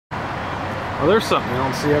Well, there's something you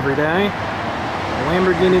don't see every day. A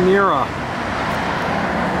Lamborghini Miura.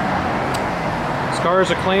 This car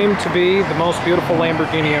is acclaimed to be the most beautiful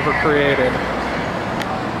Lamborghini ever created.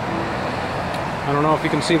 I don't know if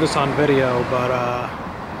you can see this on video, but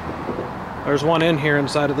there's one in here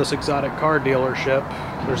inside of this exotic car dealership.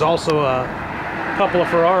 There's also a couple of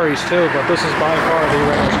Ferraris too, but this is by far the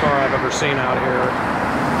rarest car I've ever seen out here.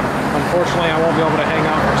 Unfortunately, I won't be able to hang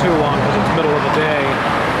out for too long because it's middle of the day.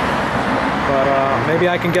 But maybe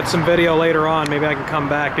I can get some video later on. Maybe I can come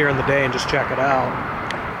back during the day and just check it out.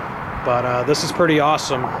 But this is pretty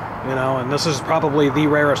awesome, you know, and this is probably the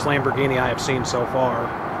rarest Lamborghini I have seen so far.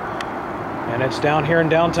 And it's down here in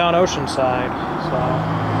downtown Oceanside, so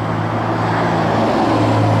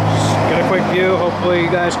just get a quick view. Hopefully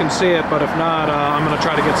you guys can see it, but if not, I'm going to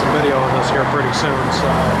try to get some video of this here pretty soon.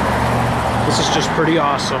 So this is just pretty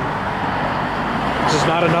awesome. This is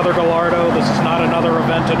not another Gallardo. This is not another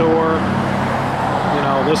Aventador. You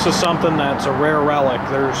know, this is something that's a rare relic.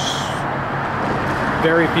 There's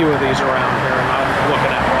very few of these around here, and I'm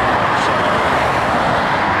looking at one.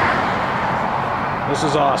 So this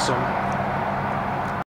is awesome.